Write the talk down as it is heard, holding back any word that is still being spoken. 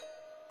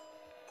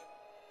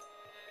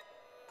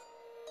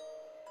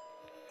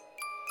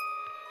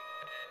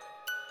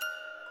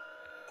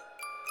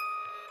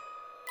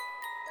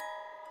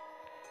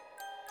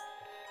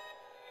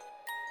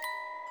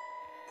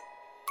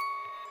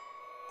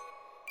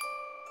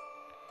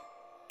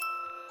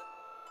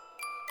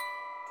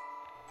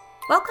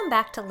Welcome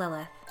back to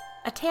Lilith,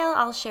 a tale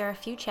I'll share a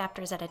few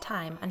chapters at a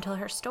time until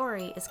her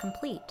story is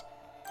complete.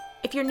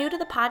 If you're new to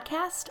the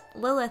podcast,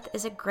 Lilith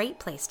is a great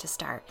place to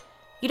start.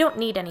 You don't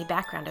need any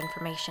background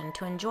information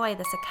to enjoy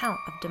this account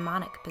of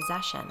demonic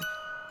possession.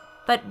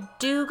 But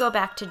do go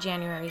back to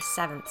January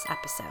 7th's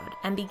episode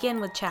and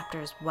begin with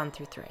chapters 1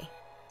 through 3.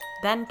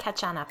 Then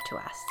catch on up to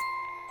us.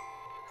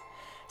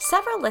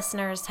 Several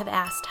listeners have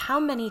asked how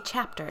many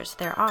chapters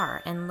there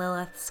are in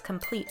Lilith's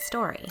complete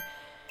story.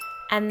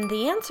 And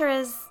the answer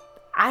is,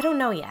 I don't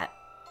know yet.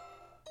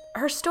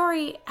 Her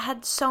story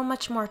had so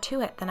much more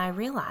to it than I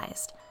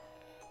realized.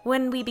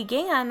 When we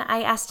began,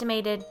 I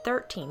estimated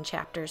 13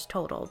 chapters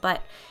total,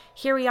 but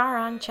here we are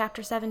on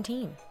chapter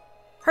 17.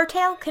 Her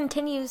tale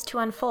continues to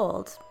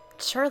unfold.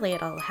 Surely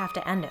it'll have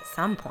to end at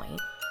some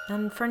point.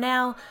 And for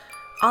now,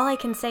 all I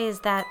can say is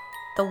that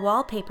the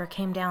wallpaper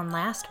came down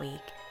last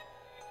week.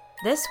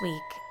 This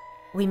week,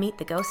 we meet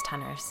the ghost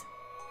hunters.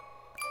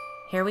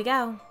 Here we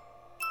go.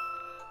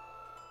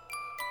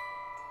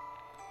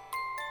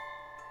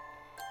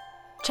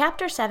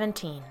 Chapter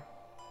 17.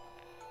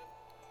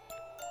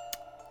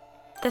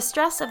 The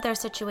stress of their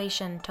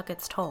situation took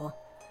its toll.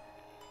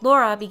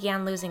 Laura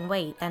began losing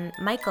weight, and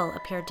Michael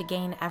appeared to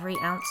gain every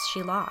ounce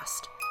she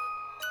lost.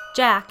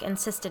 Jack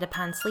insisted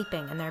upon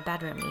sleeping in their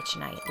bedroom each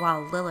night,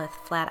 while Lilith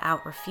flat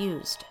out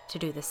refused to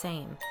do the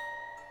same.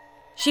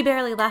 She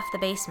barely left the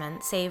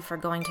basement, save for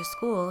going to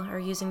school or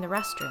using the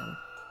restroom.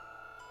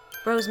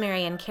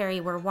 Rosemary and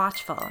Carrie were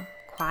watchful,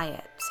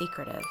 quiet,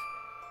 secretive.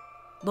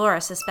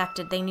 Laura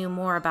suspected they knew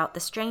more about the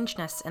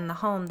strangeness in the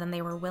home than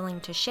they were willing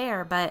to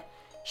share, but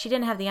she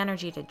didn't have the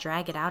energy to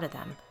drag it out of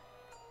them.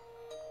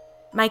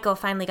 Michael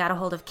finally got a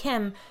hold of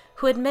Kim,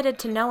 who admitted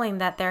to knowing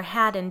that there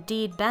had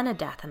indeed been a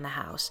death in the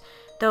house,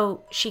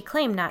 though she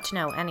claimed not to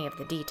know any of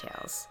the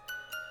details.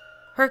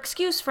 Her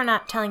excuse for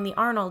not telling the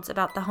Arnolds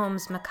about the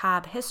home's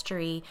macabre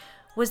history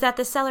was that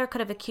the seller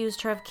could have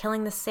accused her of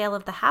killing the sale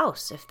of the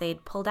house if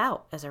they'd pulled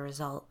out as a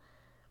result.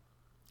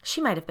 She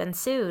might have been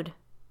sued.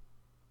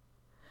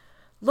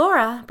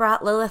 Laura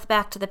brought Lilith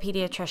back to the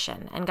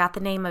pediatrician and got the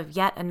name of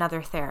yet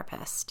another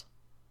therapist.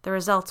 The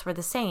results were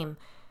the same.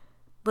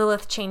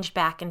 Lilith changed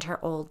back into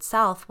her old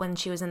self when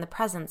she was in the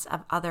presence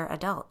of other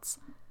adults.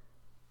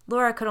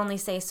 Laura could only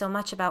say so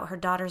much about her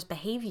daughter's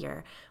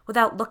behavior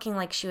without looking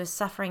like she was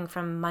suffering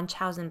from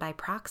Munchausen by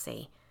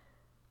proxy.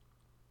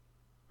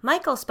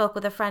 Michael spoke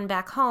with a friend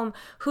back home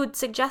who'd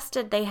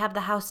suggested they have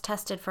the house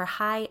tested for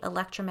high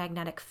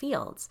electromagnetic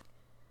fields.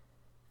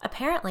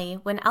 Apparently,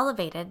 when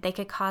elevated, they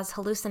could cause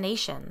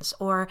hallucinations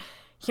or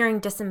hearing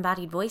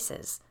disembodied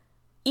voices,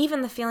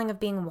 even the feeling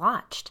of being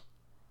watched.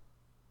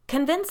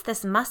 Convinced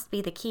this must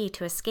be the key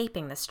to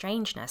escaping the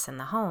strangeness in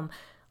the home,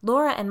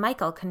 Laura and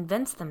Michael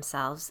convinced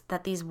themselves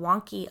that these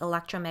wonky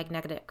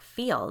electromagnetic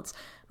fields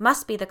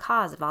must be the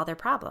cause of all their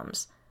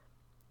problems.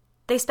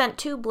 They spent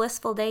 2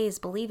 blissful days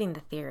believing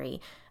the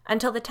theory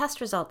until the test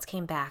results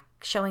came back,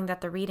 showing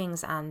that the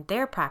readings on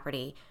their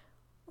property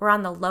were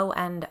on the low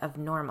end of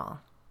normal.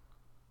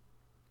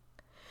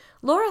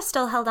 Laura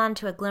still held on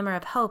to a glimmer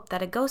of hope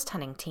that a ghost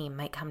hunting team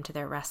might come to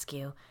their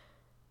rescue.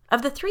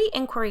 Of the 3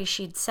 inquiries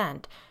she'd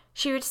sent,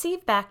 she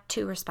received back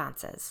 2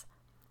 responses.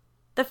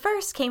 The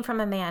first came from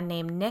a man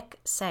named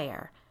Nick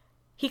Sayer.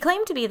 He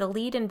claimed to be the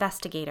lead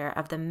investigator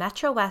of the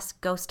Metro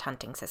West Ghost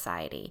Hunting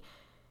Society.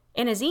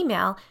 In his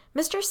email,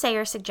 Mr.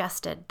 Sayer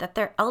suggested that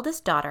their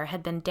eldest daughter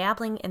had been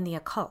dabbling in the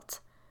occult.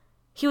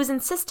 He was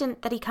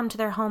insistent that he come to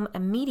their home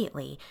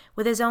immediately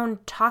with his own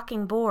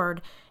talking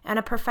board and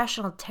a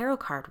professional tarot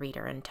card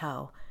reader in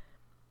tow.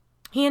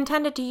 He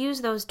intended to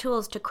use those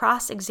tools to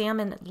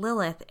cross-examine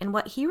Lilith in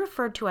what he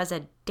referred to as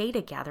a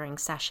data-gathering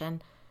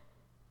session.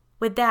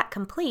 With that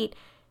complete,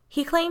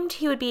 he claimed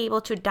he would be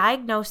able to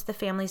diagnose the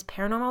family's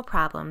paranormal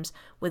problems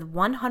with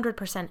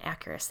 100%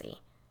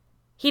 accuracy.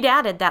 He'd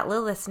added that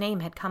Lilith's name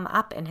had come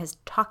up in his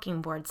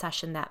talking board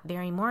session that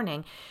very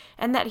morning,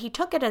 and that he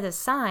took it as a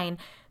sign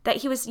that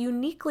he was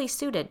uniquely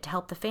suited to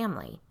help the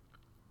family.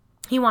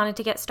 He wanted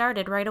to get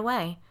started right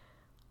away.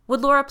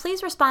 Would Laura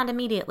please respond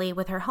immediately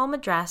with her home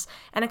address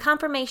and a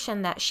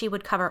confirmation that she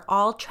would cover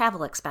all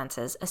travel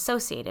expenses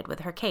associated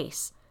with her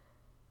case?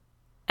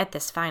 At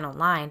this final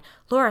line,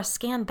 Laura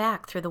scanned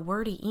back through the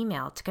wordy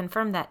email to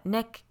confirm that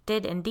Nick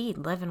did indeed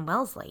live in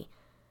Wellesley.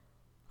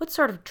 What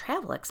sort of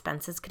travel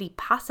expenses could he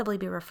possibly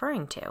be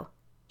referring to?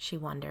 She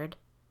wondered.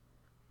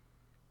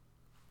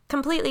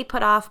 Completely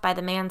put off by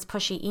the man's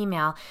pushy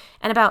email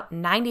and about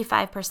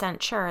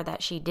 95% sure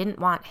that she didn't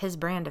want his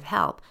brand of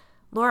help,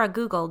 Laura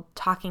Googled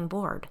talking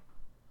board.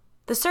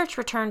 The search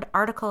returned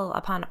article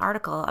upon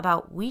article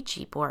about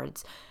Ouija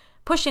boards,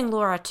 pushing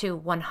Laura to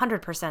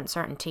 100%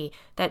 certainty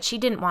that she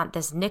didn't want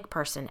this Nick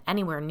person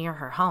anywhere near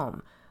her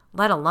home,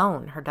 let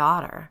alone her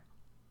daughter.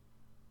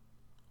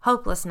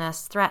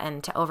 Hopelessness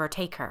threatened to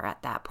overtake her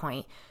at that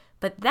point,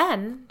 but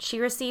then she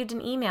received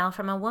an email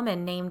from a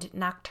woman named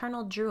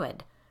Nocturnal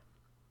Druid.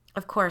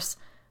 Of course,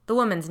 the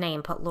woman's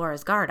name put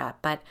Laura's guard up,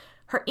 but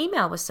her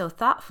email was so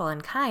thoughtful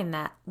and kind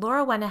that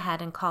Laura went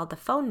ahead and called the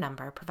phone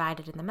number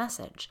provided in the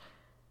message.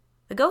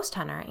 The ghost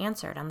hunter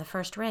answered on the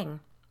first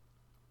ring.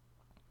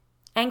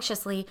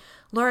 Anxiously,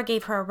 Laura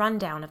gave her a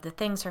rundown of the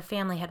things her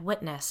family had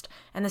witnessed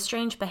and the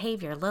strange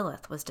behavior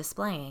Lilith was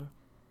displaying.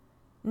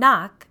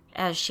 Knock,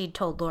 as she'd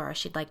told Laura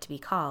she'd like to be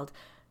called,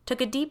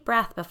 took a deep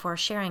breath before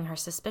sharing her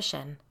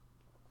suspicion.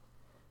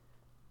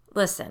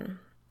 "Listen,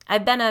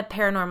 I've been a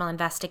paranormal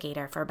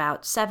investigator for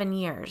about 7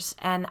 years,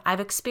 and I've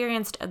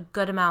experienced a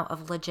good amount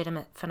of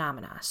legitimate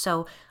phenomena,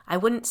 so I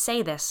wouldn't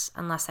say this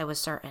unless I was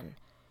certain.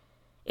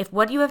 If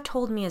what you have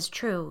told me is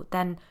true,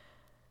 then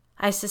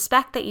I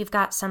suspect that you've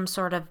got some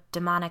sort of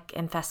demonic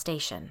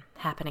infestation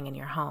happening in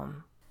your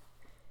home."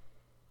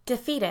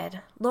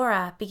 Defeated,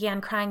 Laura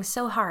began crying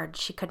so hard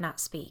she could not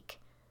speak.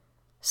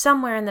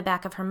 Somewhere in the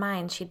back of her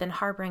mind, she'd been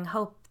harboring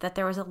hope that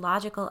there was a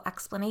logical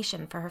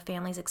explanation for her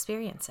family's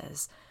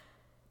experiences.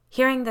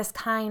 Hearing this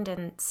kind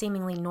and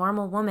seemingly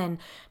normal woman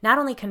not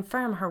only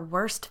confirm her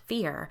worst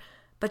fear,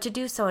 but to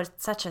do so in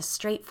such a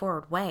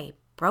straightforward way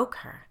broke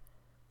her.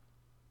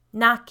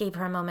 Knock gave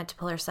her a moment to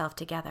pull herself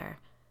together.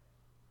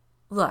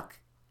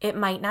 "Look, it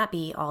might not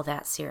be all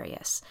that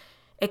serious.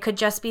 It could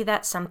just be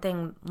that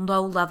something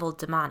low-level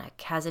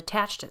demonic has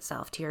attached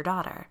itself to your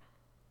daughter."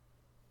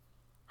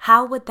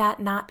 "How would that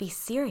not be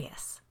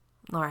serious?"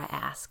 Laura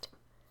asked.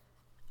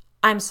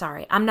 "I'm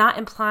sorry, I'm not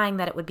implying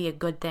that it would be a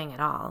good thing at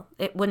all.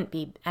 It wouldn't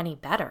be any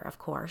better, of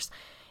course.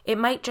 It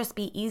might just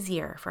be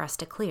easier for us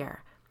to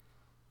clear.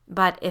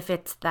 But if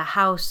it's the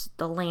house,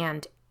 the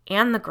land,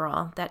 and the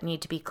girl that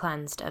need to be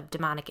cleansed of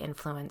demonic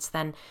influence,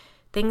 then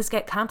things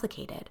get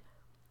complicated.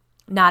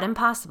 Not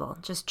impossible,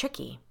 just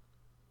tricky.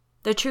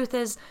 The truth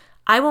is,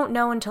 I won't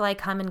know until I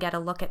come and get a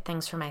look at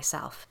things for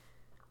myself.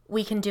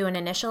 We can do an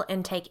initial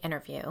intake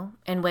interview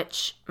in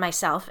which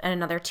myself and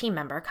another team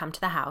member come to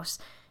the house.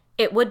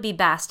 It would be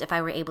best if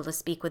I were able to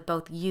speak with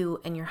both you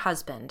and your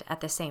husband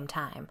at the same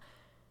time.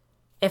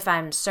 If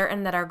I'm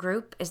certain that our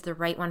group is the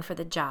right one for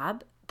the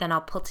job, then I'll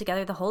pull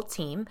together the whole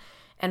team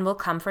and we'll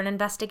come for an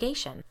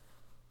investigation.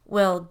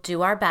 We'll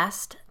do our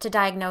best to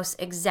diagnose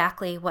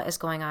exactly what is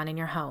going on in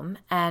your home,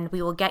 and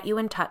we will get you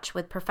in touch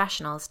with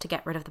professionals to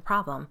get rid of the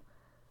problem."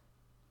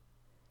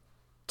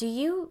 "Do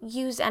you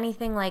use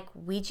anything like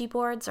Ouija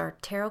boards or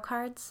tarot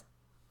cards?"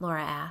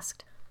 Laura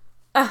asked.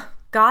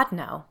 God,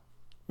 no,"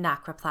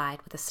 Knock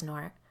replied with a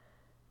snort.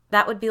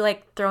 "That would be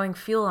like throwing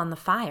fuel on the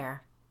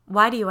fire.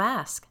 Why do you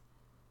ask?"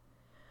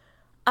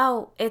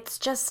 "Oh, it's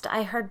just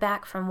I heard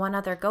back from one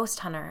other ghost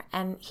hunter,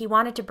 and he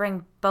wanted to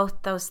bring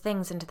both those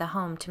things into the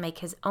home to make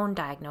his own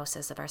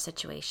diagnosis of our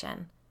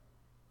situation."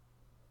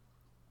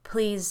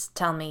 "Please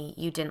tell me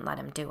you didn't let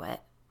him do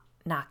it,"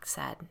 Knock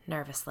said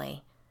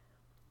nervously.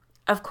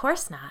 "Of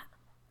course not."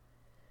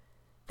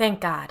 "Thank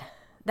God.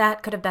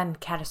 That could have been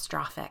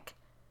catastrophic.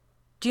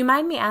 Do you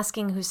mind me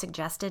asking who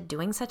suggested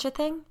doing such a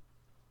thing?"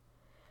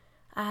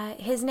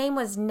 His name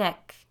was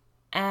Nick,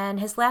 and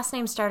his last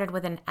name started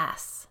with an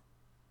S.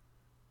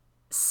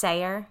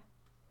 "Sayer?"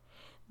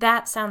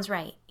 "That sounds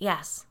right,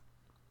 yes."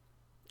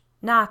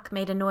 Knock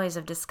made a noise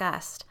of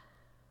disgust.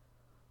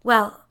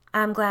 "Well,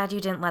 I'm glad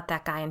you didn't let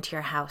that guy into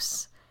your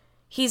house.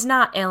 He's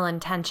not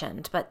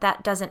ill-intentioned, but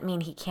that doesn't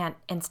mean he can't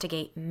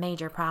instigate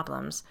major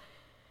problems.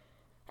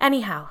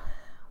 Anyhow,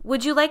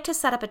 would you like to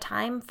set up a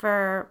time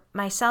for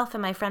myself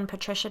and my friend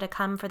Patricia to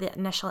come for the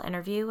initial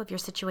interview of your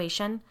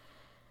situation?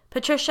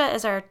 Patricia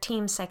is our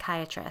team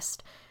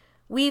psychiatrist.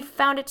 We've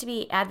found it to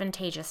be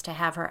advantageous to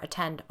have her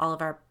attend all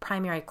of our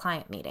primary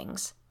client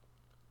meetings."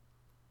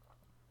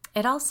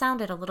 It all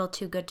sounded a little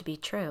too good to be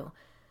true.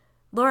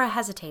 Laura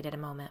hesitated a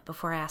moment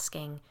before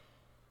asking,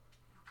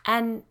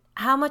 "And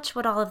how much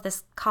would all of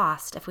this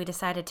cost if we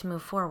decided to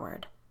move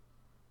forward?"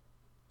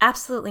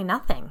 "Absolutely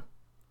nothing,"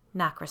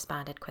 Knock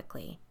responded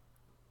quickly.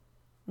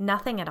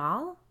 "Nothing at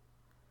all?"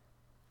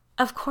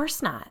 "Of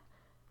course not.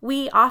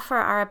 We offer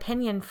our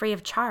opinion free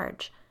of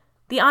charge.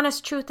 The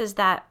honest truth is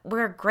that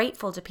we're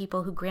grateful to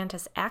people who grant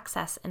us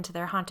access into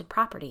their haunted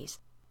properties.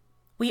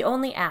 We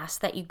only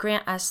ask that you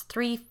grant us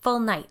 3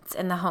 full nights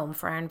in the home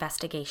for our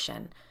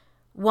investigation.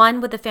 1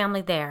 with the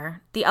family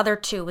there, the other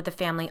 2 with the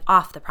family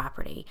off the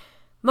property.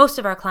 Most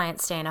of our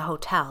clients stay in a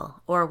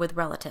hotel or with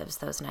relatives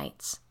those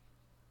nights."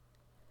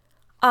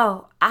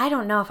 "Oh, I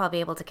don't know if I'll be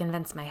able to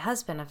convince my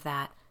husband of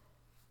that."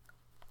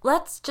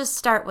 "Let's just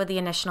start with the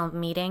initial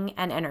meeting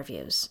and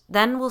interviews.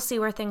 Then we'll see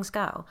where things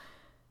go.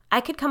 I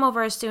could come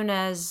over as soon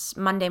as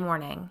Monday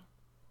morning."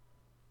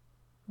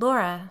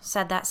 Laura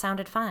said that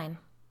sounded fine.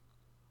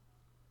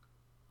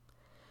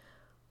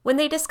 When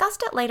they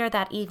discussed it later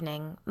that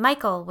evening,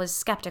 Michael was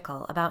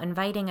skeptical about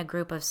inviting a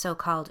group of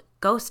so-called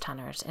ghost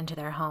hunters into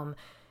their home.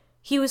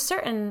 He was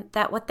certain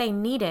that what they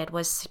needed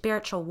was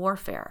spiritual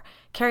warfare,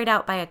 carried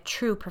out by a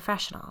true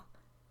professional.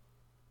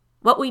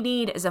 "What we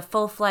need is a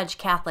full-fledged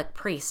Catholic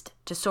priest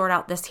to sort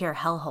out this here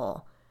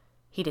hellhole,"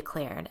 he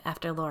declared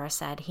after Laura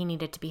said he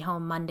needed to be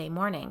home Monday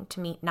morning to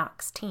meet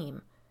Knock's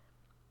team.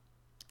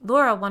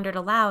 Laura wondered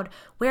aloud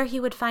where he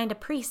would find a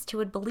priest who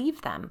would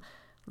believe them,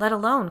 let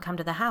alone come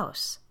to the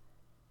house.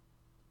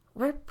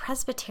 "We're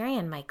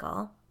Presbyterian,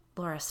 Michael,"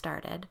 Laura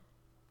started.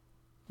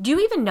 "Do you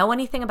even know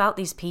anything about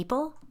these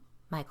people?"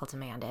 Michael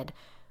demanded.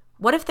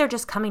 "What if they're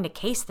just coming to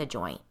case the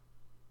joint?"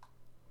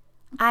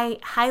 I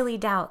highly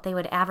doubt they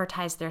would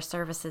advertise their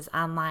services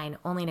online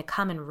only to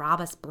come and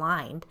rob us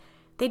blind.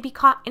 They'd be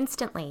caught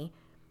instantly.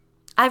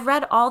 I've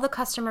read all the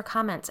customer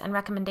comments and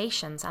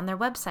recommendations on their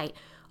website.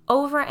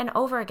 Over and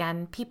over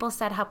again, people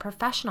said how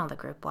professional the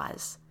group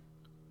was.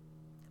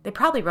 They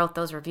probably wrote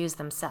those reviews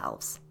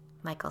themselves,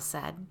 Michael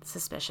said,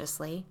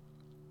 suspiciously.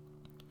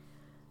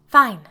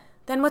 Fine.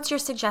 Then what's your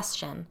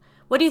suggestion?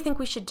 What do you think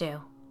we should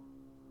do?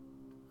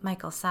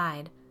 Michael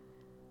sighed.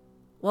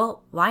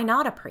 Well, why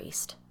not a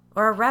priest?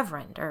 Or a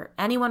reverend, or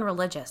anyone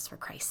religious, for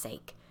Christ's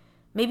sake.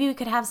 Maybe we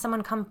could have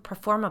someone come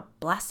perform a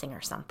blessing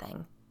or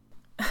something.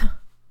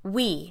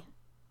 We,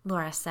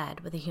 Laura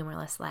said with a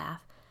humorless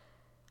laugh.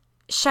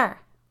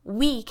 Sure,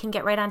 we can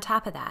get right on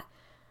top of that.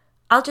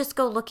 I'll just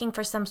go looking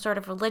for some sort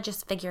of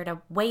religious figure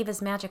to wave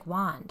his magic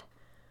wand.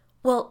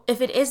 Well,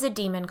 if it is a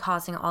demon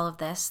causing all of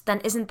this,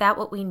 then isn't that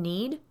what we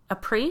need? A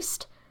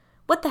priest?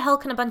 What the hell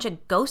can a bunch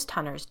of ghost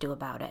hunters do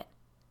about it?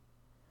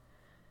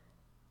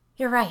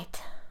 You're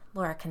right,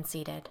 Laura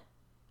conceded.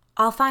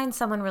 I'll find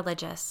someone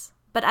religious,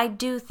 but I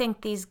do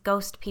think these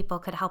ghost people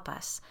could help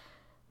us.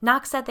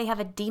 Knox said they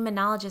have a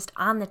demonologist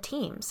on the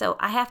team, so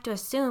I have to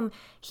assume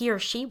he or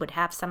she would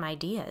have some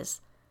ideas.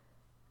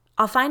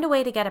 I'll find a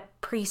way to get a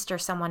priest or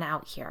someone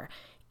out here,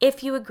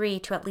 if you agree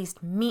to at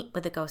least meet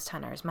with the ghost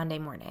hunters Monday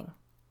morning.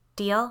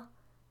 Deal?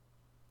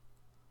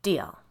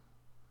 Deal,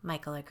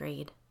 Michael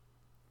agreed.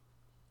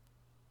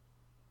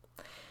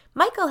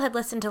 Michael had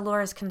listened to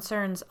Laura's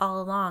concerns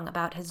all along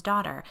about his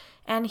daughter,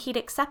 and he'd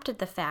accepted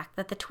the fact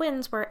that the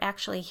twins were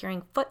actually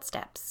hearing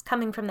footsteps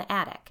coming from the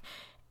attic,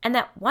 and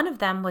that one of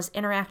them was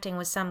interacting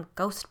with some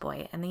ghost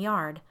boy in the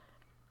yard.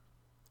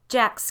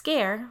 Jack's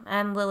scare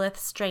and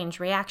Lilith's strange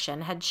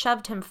reaction had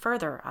shoved him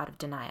further out of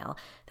denial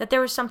that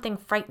there was something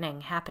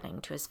frightening happening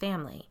to his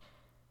family.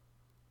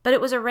 But it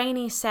was a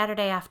rainy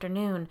Saturday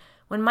afternoon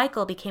when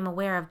Michael became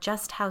aware of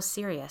just how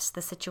serious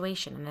the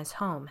situation in his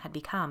home had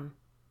become.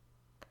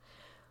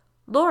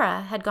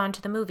 Laura had gone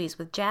to the movies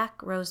with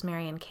Jack,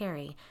 Rosemary, and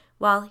Carrie,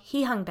 while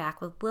he hung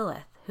back with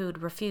Lilith,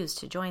 who'd refused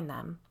to join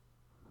them.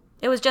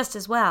 It was just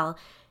as well.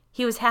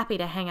 He was happy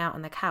to hang out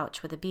on the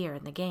couch with a beer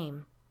and the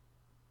game.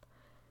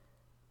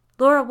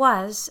 Laura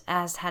was,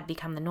 as had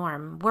become the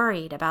norm,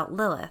 worried about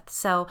Lilith,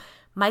 so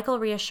Michael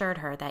reassured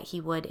her that he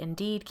would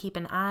indeed keep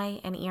an eye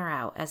and ear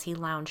out as he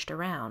lounged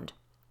around.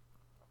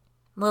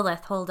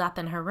 Lilith holed up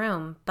in her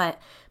room, but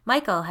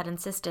Michael had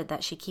insisted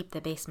that she keep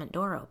the basement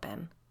door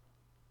open.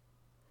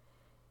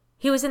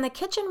 He was in the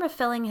kitchen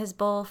refilling his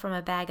bowl from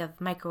a bag of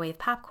microwave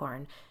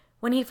popcorn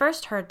when he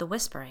first heard the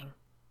whispering.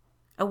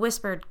 A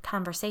whispered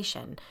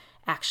conversation,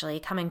 actually,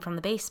 coming from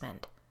the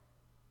basement.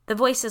 The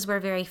voices were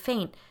very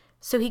faint,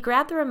 so he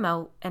grabbed the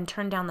remote and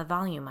turned down the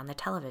volume on the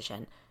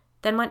television,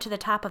 then went to the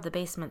top of the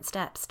basement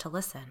steps to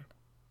listen.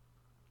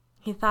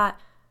 He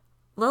thought,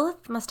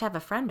 Lilith must have a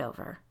friend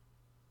over.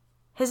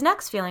 His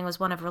next feeling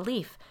was one of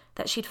relief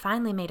that she'd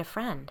finally made a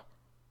friend.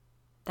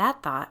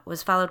 That thought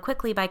was followed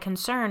quickly by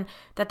concern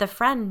that the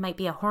friend might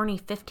be a horny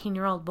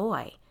 15-year-old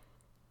boy.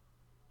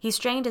 He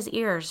strained his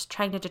ears,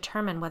 trying to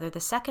determine whether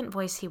the second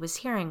voice he was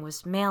hearing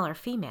was male or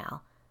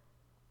female.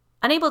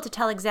 Unable to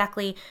tell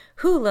exactly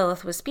who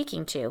Lilith was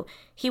speaking to,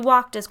 he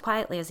walked as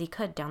quietly as he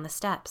could down the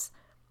steps.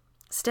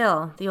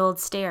 Still, the old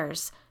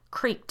stairs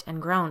creaked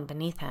and groaned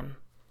beneath him.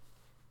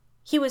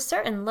 He was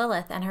certain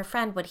Lilith and her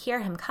friend would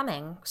hear him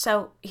coming,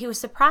 so he was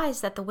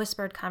surprised that the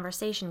whispered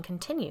conversation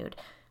continued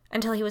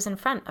until he was in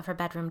front of her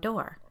bedroom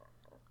door.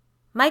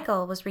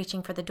 Michael was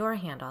reaching for the door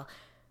handle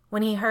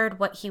when he heard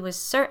what he was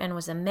certain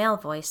was a male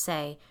voice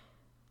say,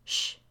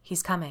 "Shh,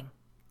 he's coming."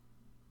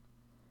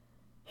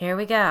 "Here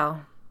we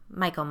go,"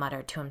 Michael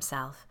muttered to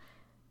himself.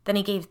 Then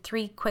he gave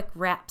 3 quick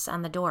raps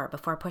on the door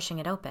before pushing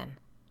it open.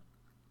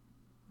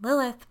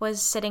 Lilith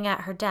was sitting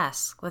at her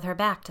desk with her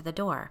back to the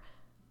door.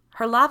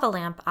 Her lava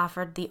lamp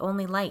offered the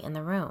only light in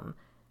the room.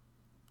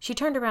 She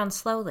turned around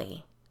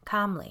slowly,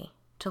 calmly,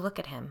 to look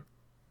at him.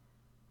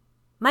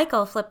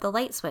 Michael flipped the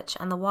light switch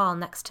on the wall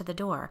next to the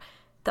door.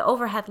 The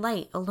overhead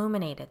light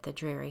illuminated the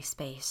dreary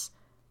space.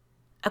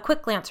 A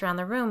quick glance around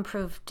the room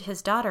proved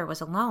his daughter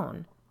was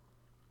alone.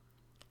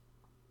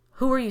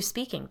 "Who were you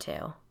speaking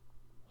to?"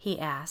 he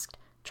asked,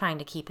 trying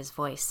to keep his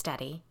voice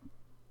steady.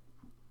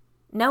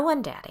 "No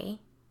one,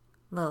 Daddy,"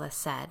 Lilith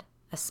said,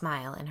 a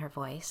smile in her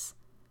voice.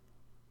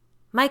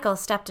 Michael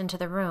stepped into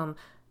the room,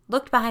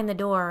 looked behind the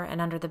door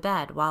and under the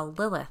bed while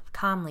Lilith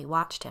calmly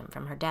watched him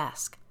from her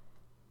desk.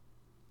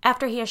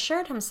 After he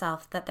assured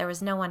himself that there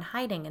was no one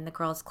hiding in the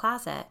girl's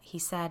closet, he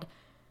said,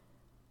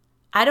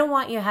 "I don't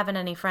want you having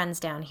any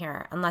friends down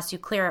here unless you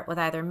clear it with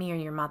either me or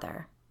your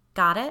mother.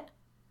 Got it?"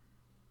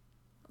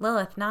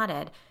 Lilith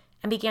nodded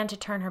and began to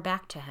turn her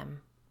back to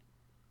him.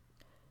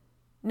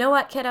 "Know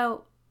what,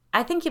 kiddo?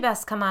 I think you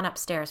best come on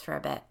upstairs for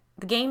a bit.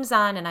 The game's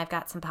on and I've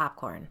got some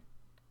popcorn."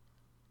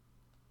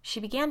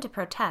 She began to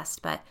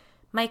protest, but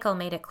Michael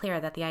made it clear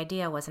that the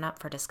idea wasn't up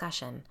for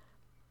discussion.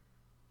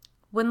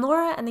 When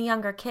Laura and the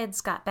younger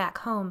kids got back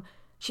home,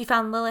 she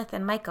found Lilith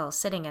and Michael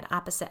sitting at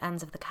opposite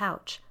ends of the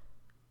couch.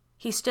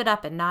 He stood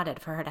up and nodded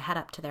for her to head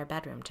up to their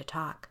bedroom to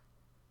talk.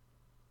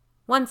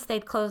 Once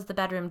they'd closed the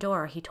bedroom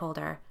door, he told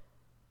her,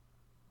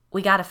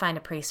 "We gotta find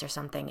a priest or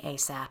something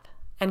ASAP,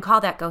 and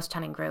call that ghost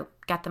hunting group.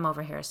 Get them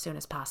over here as soon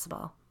as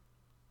possible."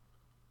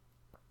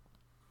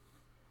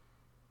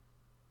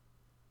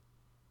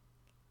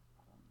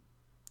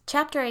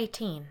 Chapter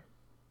 18.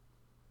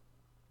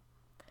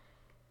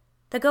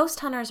 The ghost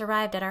hunters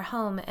arrived at our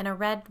home in a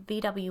red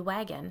VW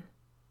wagon.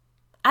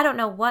 I don't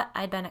know what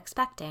I'd been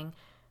expecting,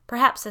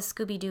 perhaps a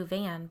Scooby-Doo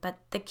van, but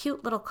the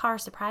cute little car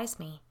surprised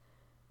me.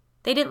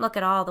 They didn't look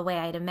at all the way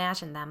I'd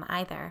imagined them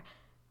either.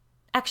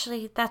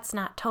 Actually, that's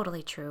not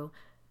totally true.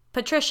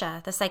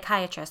 Patricia, the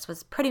psychiatrist,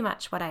 was pretty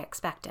much what I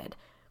expected.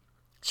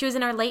 She was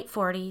in her late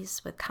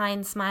 40s, with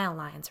kind smile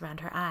lines around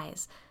her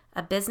eyes,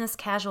 a business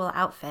casual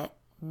outfit,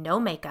 no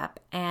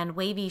makeup, and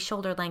wavy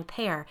shoulder-length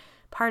hair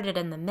parted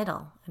in the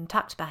middle and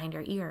tucked behind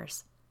her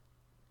ears.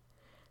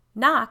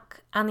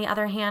 Knock, on the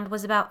other hand,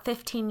 was about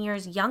 15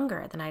 years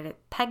younger than I'd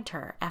pegged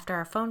her after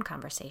our phone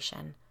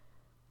conversation.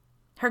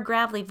 Her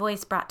gravelly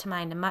voice brought to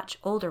mind a much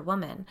older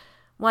woman,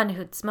 one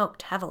who'd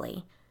smoked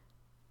heavily.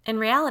 In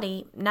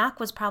reality, Knock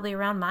was probably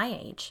around my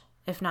age,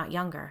 if not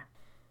younger.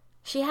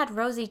 She had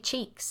rosy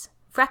cheeks,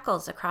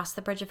 freckles across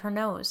the bridge of her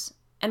nose,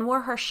 and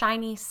wore her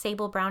shiny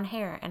sable brown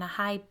hair in a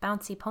high,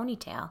 bouncy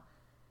ponytail.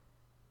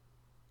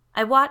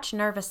 I watched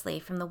nervously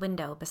from the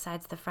window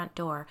beside the front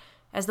door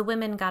as the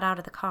women got out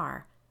of the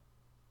car.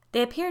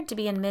 They appeared to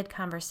be in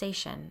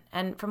mid-conversation,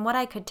 and from what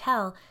I could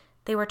tell,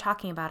 they were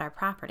talking about our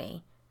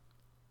property.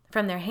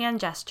 From their hand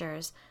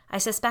gestures, I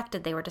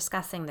suspected they were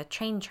discussing the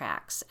train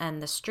tracks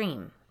and the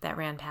stream that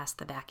ran past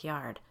the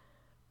backyard.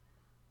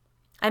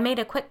 I made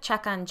a quick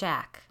check on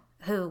Jack,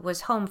 who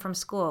was home from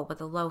school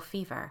with a low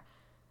fever.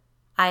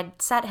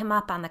 I'd set him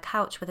up on the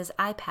couch with his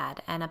iPad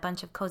and a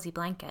bunch of cozy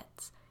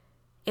blankets.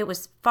 It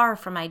was far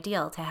from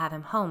ideal to have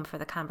him home for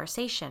the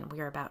conversation we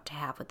were about to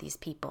have with these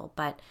people,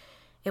 but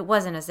it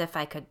wasn't as if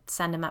I could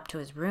send him up to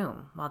his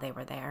room while they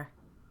were there.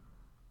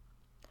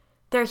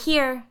 "They're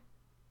here,"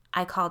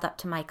 I called up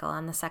to Michael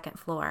on the second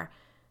floor.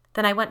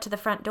 Then I went to the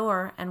front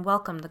door and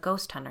welcomed the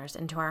ghost hunters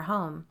into our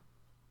home.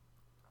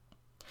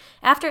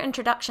 After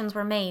introductions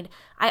were made,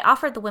 I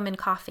offered the women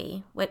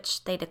coffee,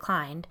 which they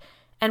declined,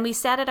 and we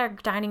sat at our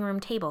dining room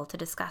table to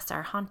discuss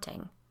our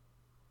haunting.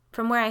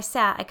 From where I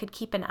sat, I could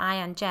keep an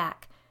eye on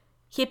Jack.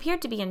 He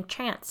appeared to be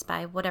entranced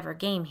by whatever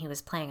game he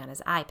was playing on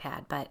his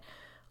iPad, but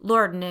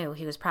Lord knew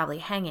he was probably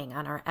hanging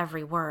on our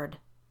every word.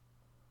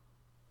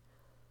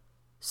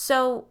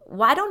 "So,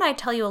 why don't I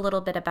tell you a little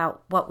bit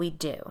about what we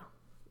do?"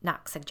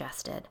 Knox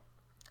suggested.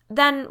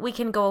 "Then we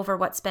can go over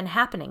what's been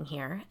happening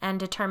here and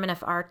determine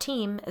if our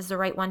team is the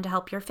right one to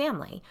help your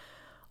family,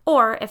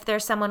 or if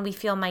there's someone we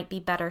feel might be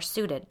better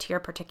suited to your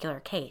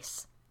particular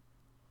case."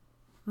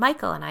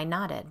 Michael and I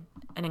nodded,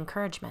 in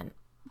encouragement.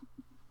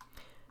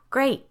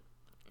 "Great,"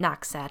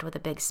 Knox said with a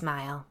big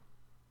smile.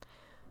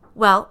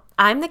 "Well,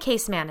 I'm the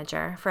case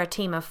manager for a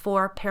team of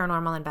 4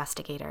 paranormal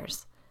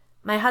investigators.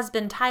 My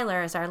husband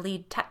Tyler is our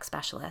lead tech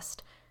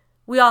specialist.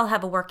 We all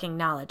have a working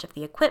knowledge of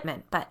the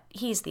equipment, but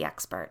he's the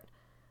expert.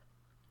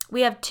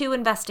 We have 2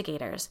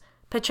 investigators,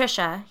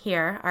 Patricia,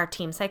 here, our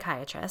team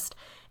psychiatrist,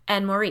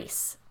 and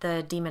Maurice,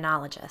 the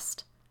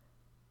demonologist.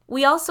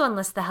 We also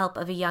enlist the help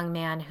of a young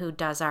man who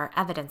does our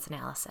evidence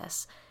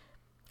analysis.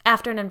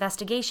 After an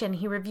investigation,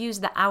 he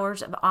reviews the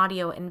hours of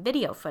audio and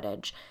video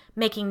footage,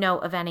 making note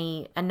of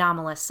any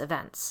anomalous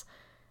events,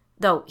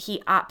 though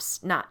he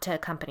opts not to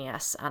accompany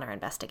us on our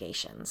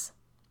investigations."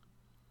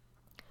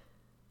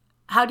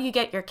 "How do you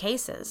get your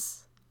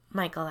cases?"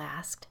 Michael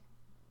asked.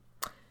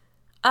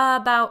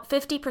 "About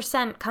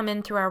 50% come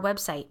in through our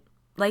website,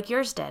 like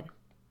yours did."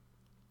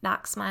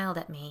 Knox smiled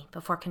at me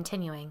before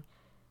continuing.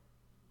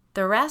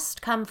 "The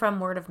rest come from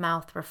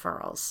word-of-mouth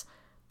referrals,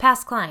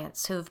 past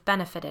clients who've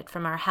benefited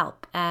from our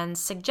help and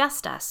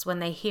suggest us when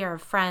they hear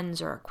of friends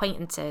or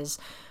acquaintances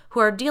who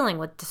are dealing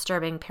with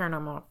disturbing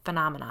paranormal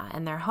phenomena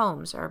in their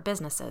homes or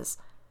businesses."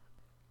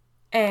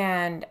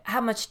 "And how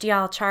much do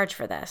y'all charge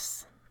for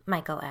this?"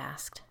 Michael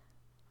asked.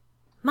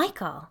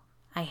 "Michael,"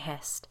 I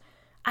hissed,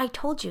 "I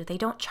told you they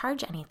don't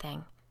charge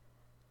anything."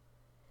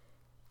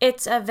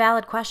 "It's a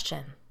valid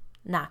question,"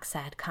 Knox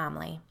said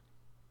calmly.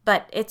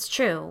 "But it's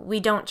true, we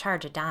don't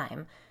charge a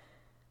dime.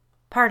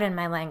 Pardon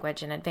my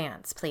language in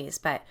advance, please,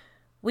 but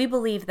we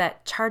believe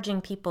that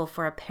charging people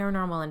for a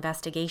paranormal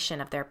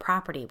investigation of their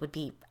property would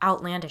be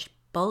outlandish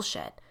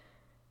bullshit.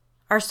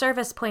 Our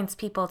service points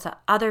people to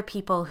other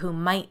people who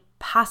might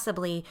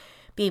possibly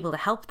be able to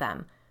help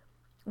them.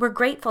 We're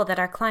grateful that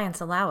our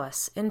clients allow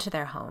us into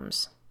their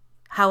homes.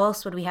 How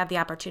else would we have the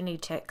opportunity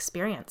to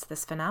experience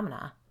this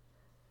phenomena?"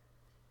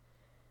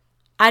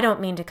 "I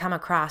don't mean to come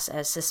across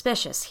as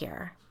suspicious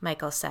here,"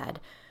 Michael said.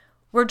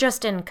 "We're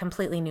just in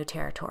completely new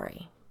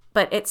territory.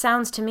 But it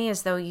sounds to me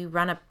as though you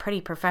run a pretty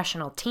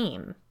professional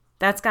team.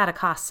 That's got to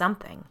cost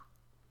something."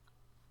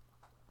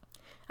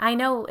 I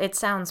know it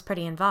sounds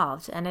pretty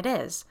involved, and it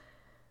is.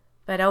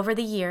 But over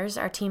the years,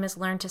 our team has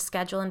learned to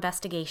schedule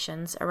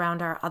investigations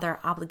around our other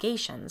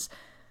obligations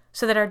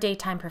so that our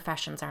daytime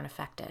professions aren't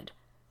affected.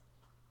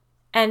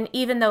 And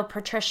even though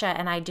Patricia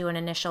and I do an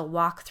initial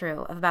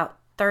walkthrough of about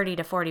 30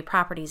 to 40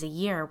 properties a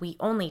year, we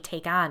only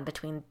take on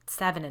between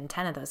 7 and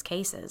 10 of those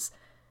cases.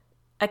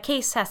 A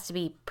case has to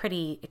be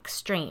pretty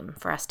extreme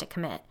for us to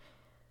commit.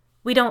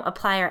 We don't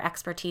apply our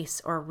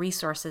expertise or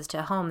resources to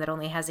a home that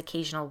only has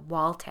occasional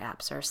wall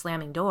taps or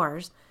slamming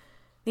doors.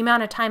 The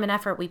amount of time and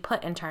effort we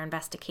put into our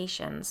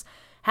investigations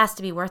has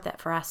to be worth it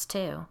for us,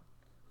 too.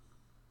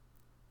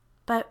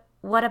 But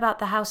what about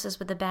the houses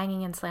with the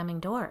banging and slamming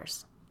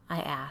doors? I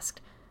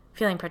asked,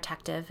 feeling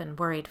protective and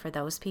worried for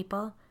those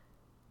people.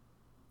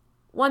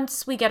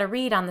 Once we get a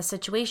read on the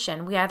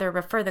situation, we either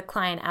refer the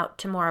client out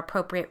to more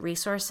appropriate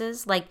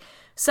resources, like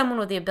someone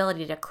with the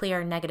ability to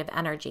clear negative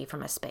energy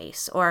from a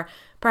space, or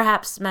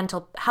perhaps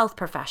mental health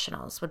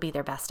professionals would be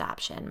their best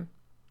option.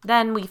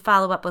 Then we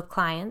follow up with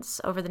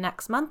clients over the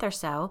next month or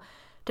so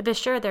to be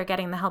sure they're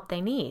getting the help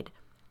they need.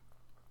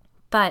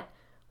 But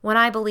when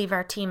I believe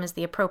our team is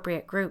the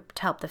appropriate group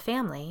to help the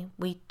family,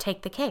 we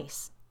take the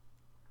case.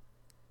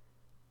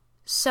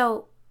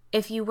 So,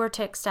 if you were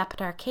to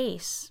accept our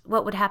case,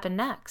 what would happen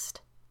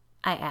next?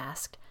 I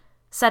asked,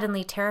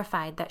 suddenly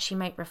terrified that she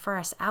might refer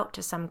us out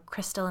to some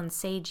crystal and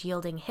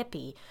sage-yielding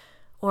hippie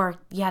or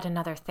yet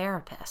another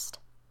therapist.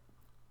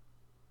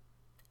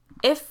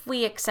 If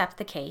we accept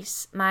the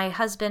case, my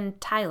husband,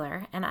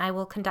 Tyler, and I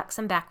will conduct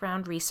some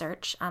background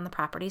research on the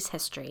property's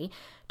history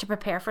to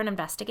prepare for an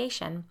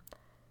investigation.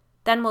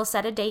 Then we'll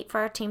set a date for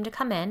our team to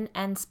come in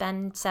and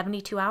spend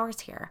 72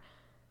 hours here.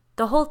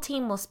 The whole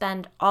team will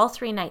spend all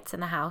 3 nights in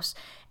the house,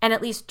 and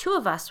at least 2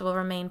 of us will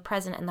remain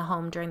present in the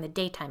home during the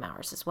daytime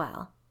hours as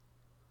well.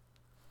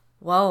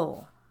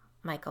 Whoa,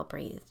 Michael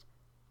breathed.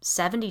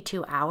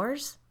 72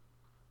 hours?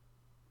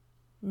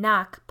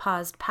 Knock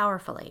paused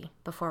powerfully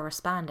before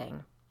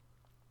responding.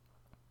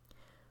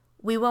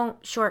 We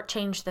won't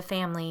shortchange the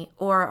family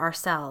or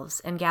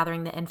ourselves in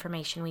gathering the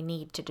information we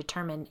need to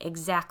determine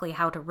exactly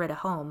how to rid a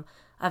home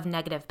of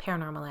negative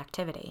paranormal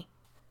activity.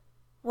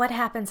 What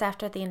happens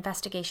after the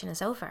investigation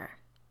is over?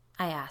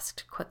 I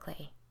asked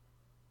quickly.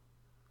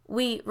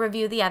 We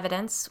review the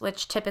evidence,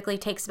 which typically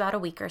takes about a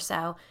week or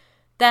so.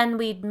 Then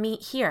we'd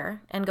meet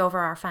here and go over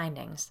our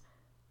findings.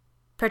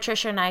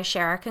 Patricia and I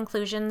share our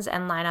conclusions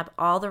and line up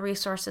all the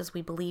resources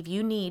we believe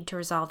you need to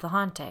resolve the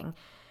haunting.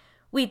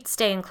 We'd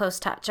stay in close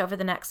touch over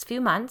the next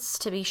few months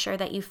to be sure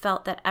that you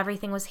felt that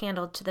everything was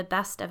handled to the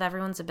best of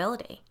everyone's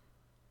ability.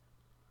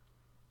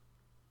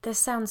 This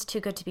sounds too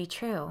good to be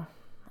true,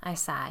 I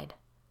sighed.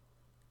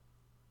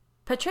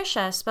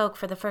 Patricia spoke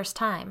for the first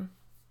time.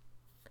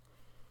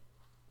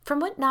 From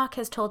what Knock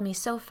has told me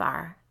so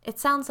far, it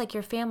sounds like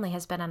your family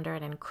has been under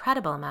an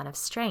incredible amount of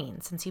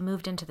strain since you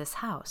moved into this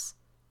house.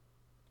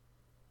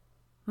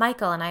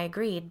 Michael and I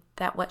agreed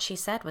that what she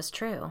said was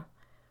true.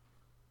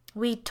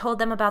 We told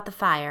them about the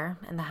fire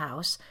in the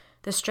house,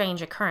 the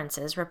strange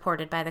occurrences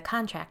reported by the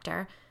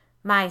contractor,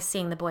 my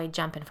seeing the boy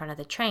jump in front of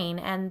the train,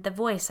 and the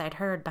voice I'd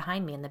heard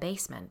behind me in the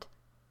basement.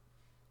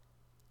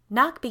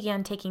 Knock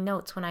began taking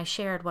notes when I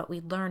shared what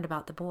we'd learned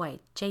about the boy,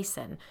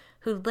 Jason,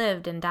 who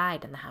lived and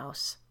died in the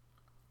house.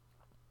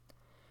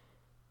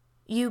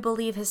 You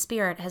believe his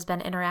spirit has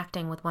been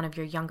interacting with one of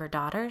your younger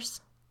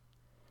daughters?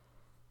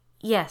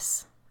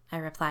 Yes, I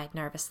replied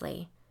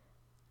nervously.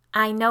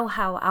 I know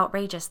how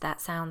outrageous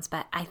that sounds,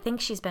 but I think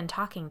she's been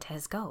talking to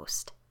his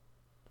ghost.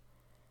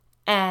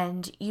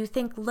 And you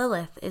think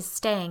Lilith is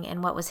staying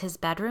in what was his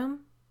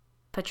bedroom?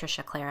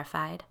 Patricia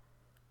clarified.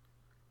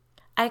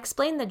 I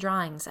explained the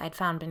drawings I'd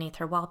found beneath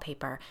her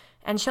wallpaper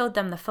and showed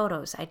them the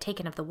photos I'd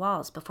taken of the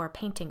walls before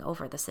painting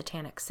over the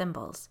satanic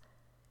symbols.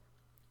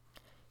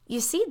 You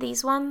see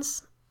these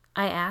ones?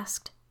 I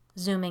asked,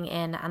 zooming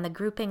in on the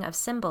grouping of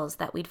symbols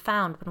that we'd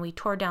found when we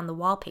tore down the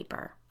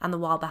wallpaper on the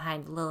wall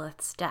behind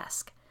Lilith's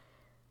desk.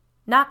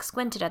 Knox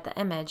squinted at the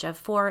image of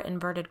 4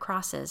 inverted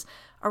crosses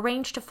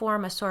arranged to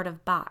form a sort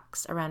of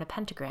box around a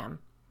pentagram.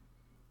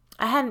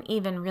 I hadn't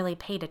even really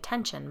paid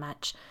attention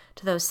much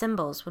to those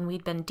symbols when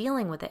we'd been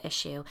dealing with the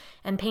issue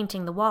and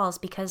painting the walls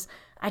because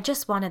I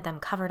just wanted them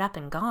covered up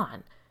and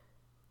gone.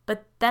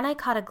 But then I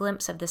caught a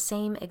glimpse of the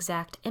same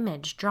exact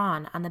image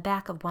drawn on the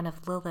back of one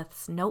of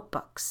Lilith's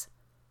notebooks.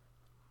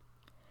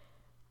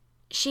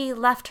 She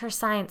left her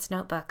science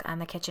notebook on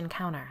the kitchen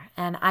counter,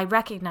 and I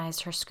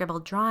recognized her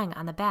scribbled drawing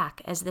on the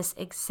back as this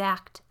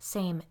exact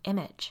same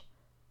image,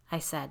 I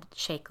said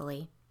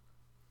shakily.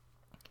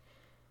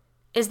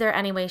 Is there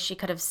any way she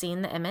could have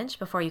seen the image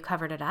before you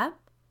covered it up?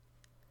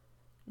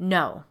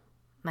 No,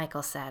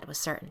 Michael said with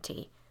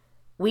certainty.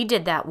 We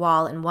did that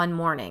wall in one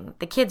morning.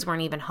 The kids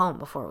weren't even home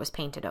before it was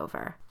painted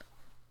over.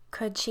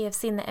 Could she have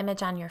seen the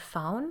image on your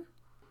phone?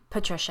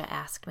 Patricia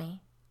asked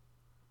me.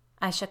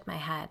 I shook my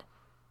head.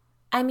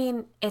 I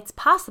mean, it's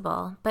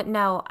possible, but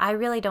no, I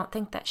really don't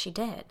think that she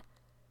did.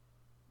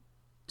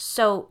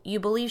 So,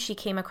 you believe she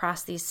came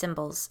across these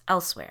symbols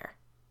elsewhere?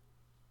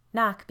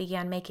 Knock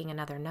began making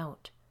another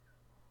note.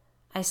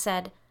 I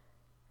said,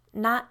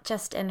 not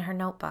just in her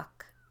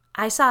notebook.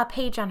 I saw a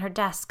page on her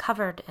desk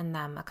covered in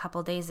them a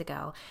couple days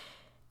ago,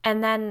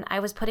 and then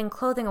I was putting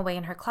clothing away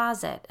in her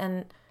closet,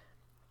 and,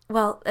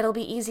 well, it'll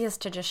be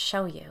easiest to just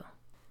show you.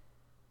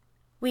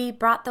 We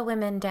brought the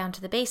women down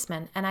to the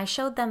basement, and I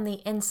showed them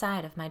the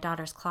inside of my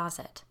daughter's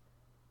closet.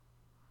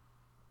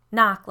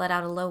 Knock let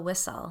out a low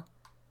whistle.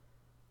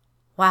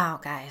 Wow,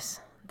 guys,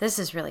 this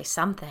is really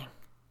something.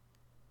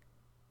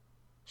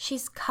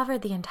 She's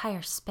covered the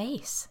entire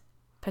space,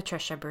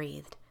 Patricia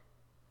breathed.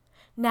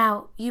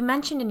 Now, you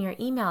mentioned in your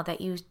email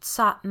that you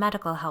sought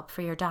medical help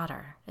for your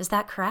daughter. Is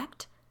that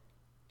correct?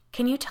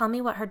 Can you tell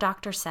me what her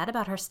doctor said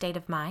about her state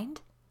of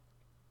mind?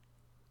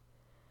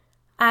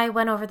 I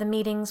went over the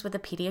meetings with the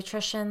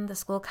pediatrician, the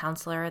school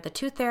counselor, the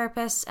 2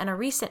 therapists, and a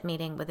recent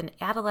meeting with an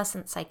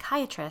adolescent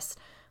psychiatrist,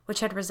 which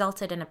had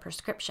resulted in a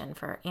prescription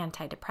for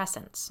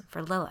antidepressants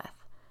for Lilith.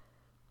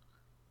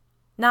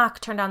 Knock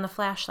turned on the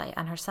flashlight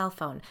on her cell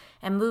phone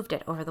and moved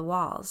it over the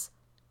walls.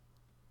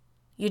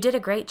 You did a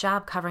great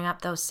job covering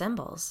up those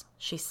symbols,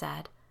 she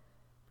said.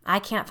 I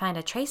can't find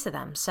a trace of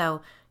them,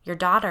 so your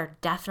daughter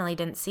definitely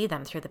didn't see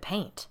them through the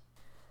paint.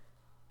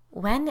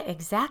 When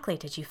exactly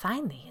did you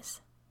find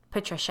these?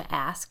 Patricia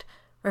asked,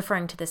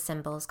 referring to the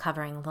symbols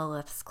covering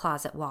Lilith's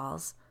closet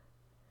walls.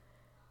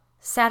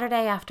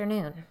 Saturday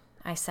afternoon,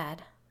 I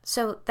said.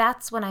 So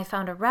that's when I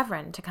found a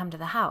reverend to come to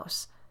the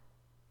house.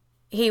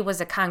 He was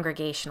a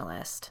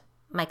Congregationalist,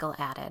 Michael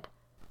added.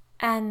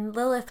 And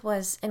Lilith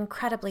was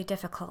incredibly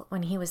difficult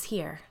when he was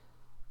here,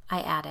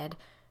 I added,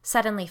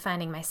 suddenly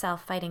finding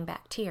myself fighting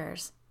back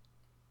tears.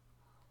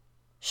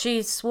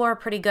 She swore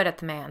pretty good at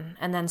the man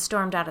and then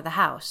stormed out of the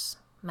house,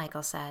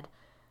 Michael said.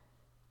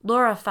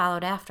 Laura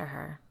followed after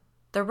her.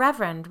 The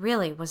Reverend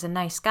really was a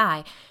nice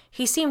guy.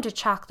 He seemed to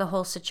chalk the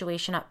whole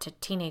situation up to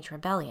teenage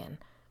rebellion.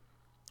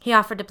 He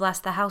offered to bless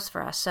the house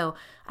for us, so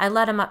I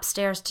led him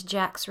upstairs to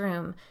Jack's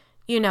room.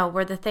 You know,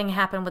 where the thing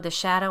happened with the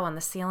shadow on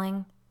the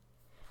ceiling.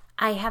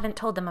 I haven't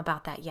told them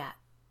about that yet,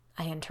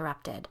 I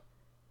interrupted.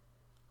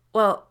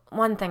 Well,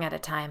 one thing at a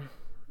time,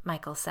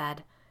 Michael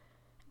said.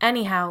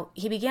 Anyhow,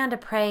 he began to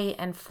pray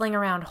and fling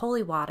around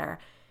holy water,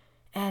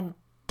 and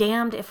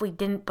damned if we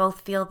didn't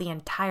both feel the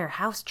entire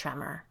house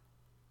tremor.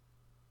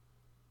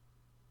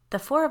 The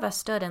 4 of us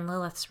stood in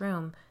Lilith's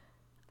room.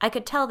 I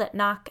could tell that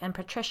Knock and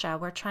Patricia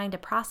were trying to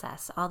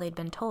process all they'd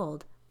been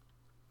told.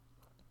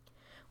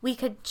 We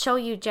could show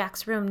you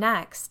Jack's room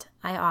next,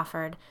 I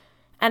offered,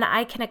 and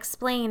I can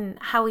explain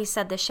how he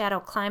said the shadow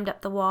climbed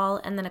up the wall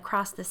and then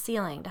across the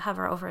ceiling to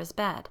hover over his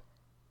bed.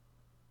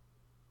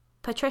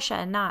 Patricia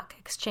and Knock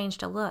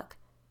exchanged a look.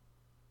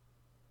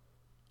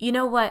 You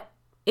know what?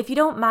 If you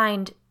don't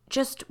mind,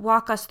 just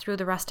walk us through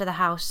the rest of the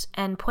house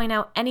and point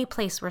out any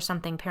place where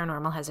something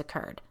paranormal has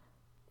occurred,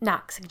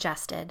 Knock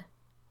suggested.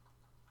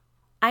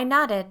 I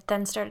nodded,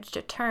 then started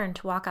to turn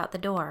to walk out the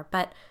door,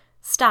 but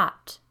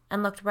stopped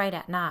and looked right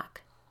at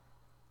Knock.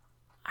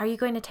 Are you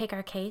going to take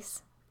our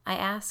case? I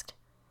asked.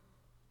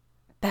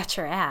 Bet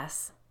your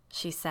ass,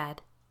 she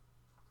said.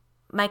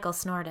 Michael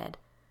snorted.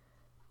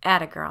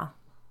 Atta girl.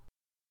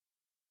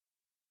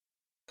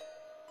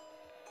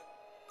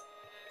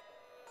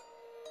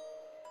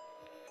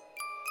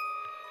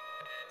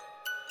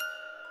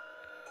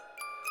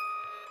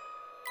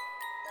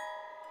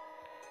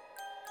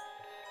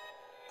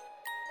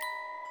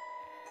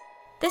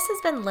 This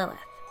has been Lilith,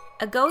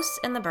 a Ghosts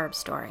in the Burb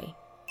story.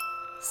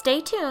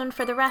 Stay tuned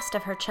for the rest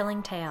of her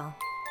chilling tale.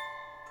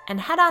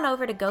 And head on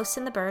over to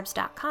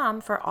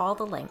ghostsintheburbs.com for all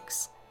the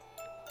links.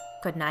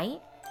 Good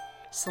night,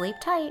 sleep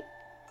tight,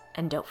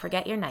 and don't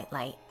forget your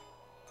nightlight.